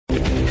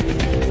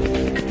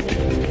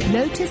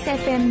Lotus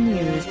FM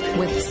News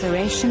with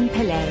Sureshan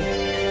Pillay.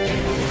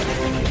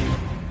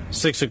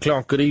 6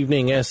 o'clock, good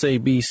evening.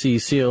 SABC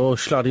CEO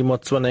Hlari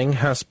Motsoeneng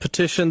has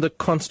petitioned the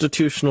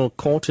Constitutional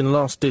Court in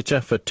last-ditch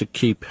effort to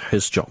keep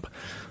his job.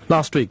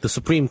 Last week, the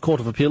Supreme Court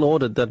of Appeal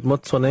ordered that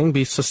Motsoeneng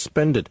be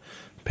suspended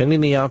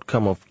pending the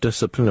outcome of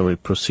disciplinary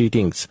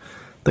proceedings.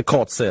 The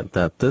court said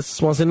that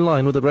this was in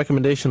line with the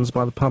recommendations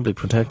by the Public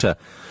Protector.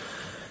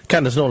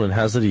 Candice Nolan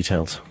has the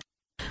details.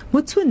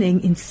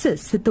 Motsoeneng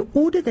insists that the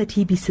order that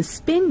he be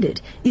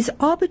suspended is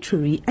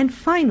arbitrary and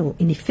final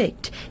in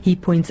effect. He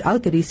points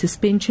out that his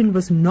suspension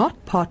was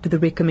not part of the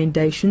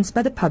recommendations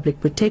by the Public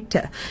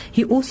Protector.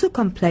 He also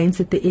complains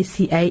that the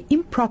SCA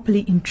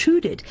improperly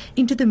intruded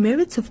into the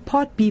merits of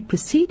Part B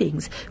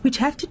proceedings, which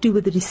have to do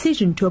with the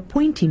decision to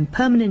appoint him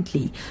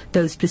permanently.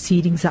 Those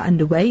proceedings are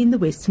underway in the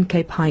Western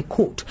Cape High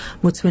Court.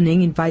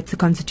 Motsoeneng invites the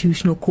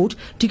Constitutional Court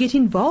to get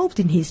involved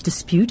in his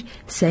dispute,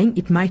 saying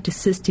it might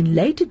assist in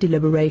later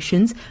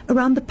deliberations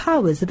around the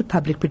powers of the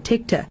Public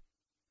Protector.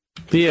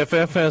 The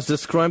EFF has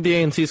described the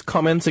ANC's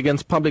comments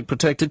against Public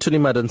Protector Thuli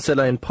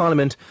Madonsela in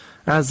Parliament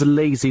as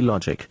lazy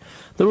logic.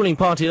 The ruling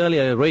party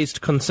earlier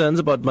raised concerns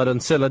about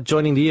Madonsela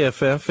joining the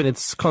EFF in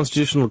its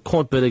Constitutional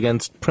Court bid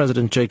against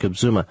President Jacob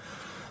Zuma.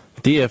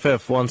 The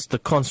EFF wants the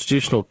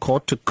Constitutional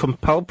Court to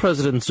compel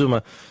President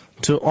Zuma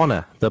to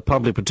honour the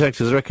Public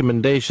Protector's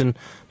recommendation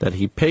that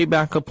he pay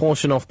back a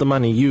portion of the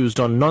money used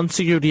on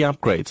non-security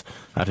upgrades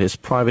at his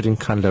private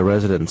Nkandla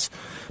residence.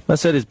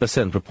 Mercedes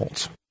Besant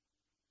reports.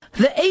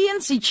 The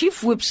ANC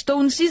Chief Whip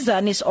Stone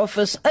Sizani's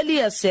office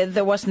earlier said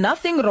there was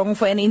nothing wrong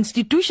for an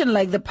institution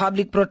like the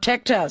Public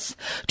Protectors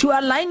to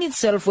align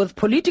itself with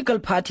political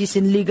parties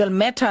in legal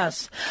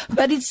matters.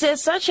 But it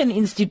says such an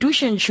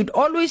institution should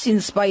always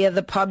inspire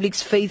the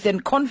public's faith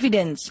and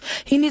confidence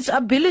in its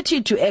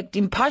ability to act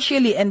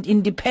impartially and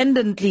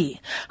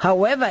independently.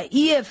 However,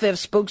 EFF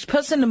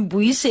spokesperson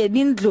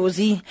Mbuyiseni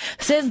Ndlozi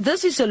says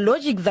this is a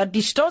logic that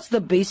distorts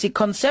the basic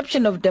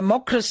conception of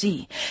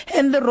democracy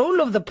and the role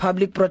of the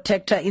Public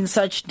Protector in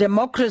such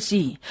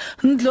democracy.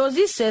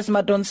 Ndlozi says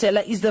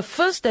Madonsela is the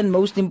first and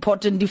most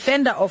important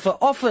defender of her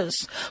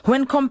office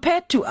when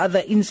compared to other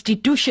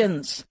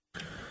institutions.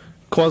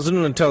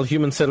 KwaZulu-Natal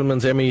Human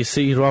Settlements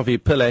MEC Ravi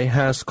Pillay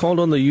has called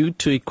on the youth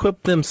to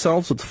equip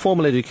themselves with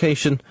formal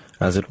education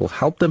as it will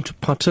help them to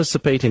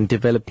participate in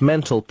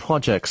developmental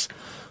projects.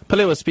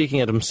 Pillay was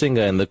speaking at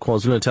Msinga in the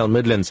KwaZulu-Natal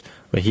Midlands,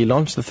 where he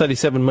launched the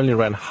 37 million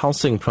rand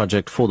housing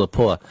project for the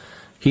poor.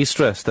 He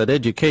stressed that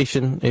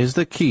education is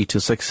the key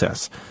to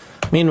success.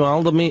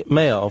 Meanwhile, the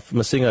mayor of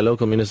Msinga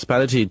local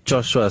municipality,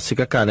 Joshua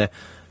Sikakane,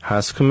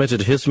 has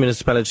committed his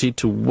municipality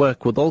to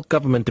work with all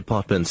government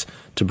departments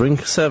to bring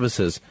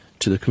services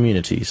to the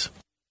communities.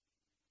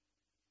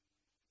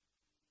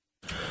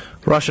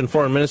 Russian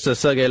Foreign Minister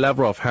Sergei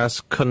Lavrov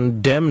has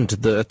condemned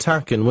the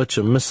attack in which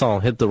a missile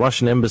hit the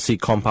Russian embassy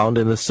compound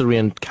in the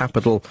Syrian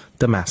capital,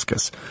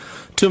 Damascus.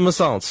 2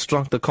 missiles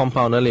struck the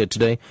compound earlier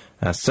today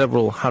as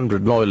several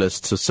hundred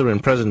loyalists to Syrian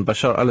President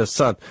Bashar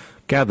al-Assad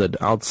gathered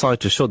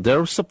outside to show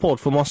their support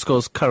for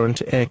Moscow's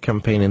current air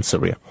campaign in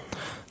Syria.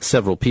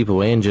 Several people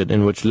were injured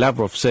in which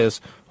Lavrov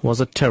says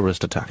was a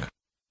terrorist attack.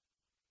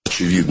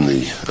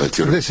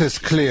 This is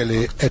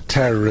clearly a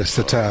terrorist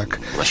attack,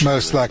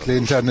 most likely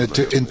intended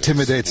to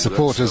intimidate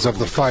supporters of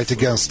the fight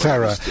against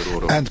terror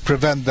and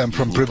prevent them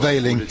from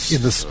prevailing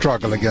in the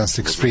struggle against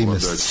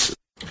extremists.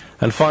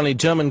 And finally,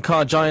 German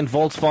car giant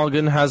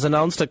Volkswagen has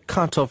announced a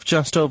cut of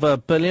just over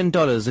 $1 billion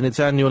in its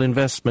annual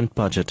investment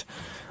budget.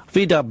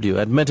 VW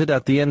admitted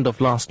at the end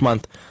of last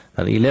month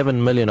that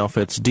 11 million of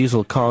its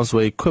diesel cars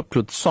were equipped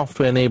with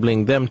software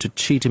enabling them to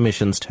cheat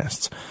emissions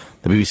tests.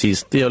 The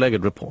BBC's Theo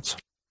Leggett reports.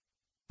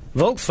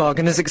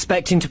 Volkswagen is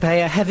expecting to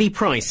pay a heavy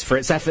price for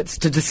its efforts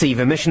to deceive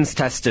emissions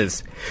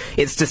testers.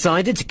 It's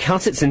decided to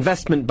cut its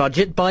investment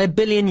budget by €1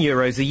 billion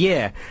a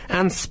year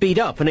and speed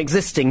up an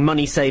existing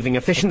money-saving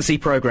efficiency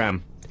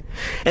programme.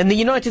 In the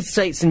United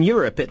States and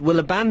Europe, it will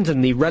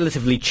abandon the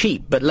relatively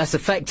cheap but less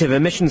effective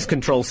emissions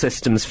control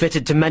systems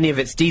fitted to many of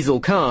its diesel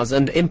cars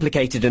and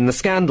implicated in the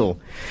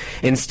scandal.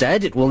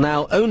 Instead, it will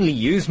now only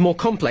use more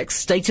complex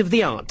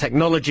state-of-the-art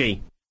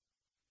technology.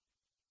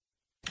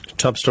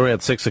 Top story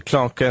at 6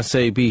 o'clock.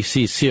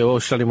 SABC CEO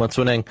Hlari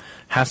Motsoeneng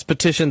has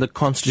petitioned the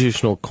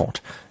Constitutional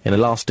Court in a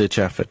last-ditch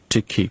effort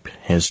to keep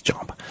his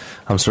job.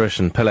 I'm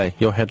Sureshan Pillay.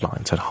 Your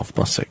headlines at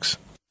 6:30.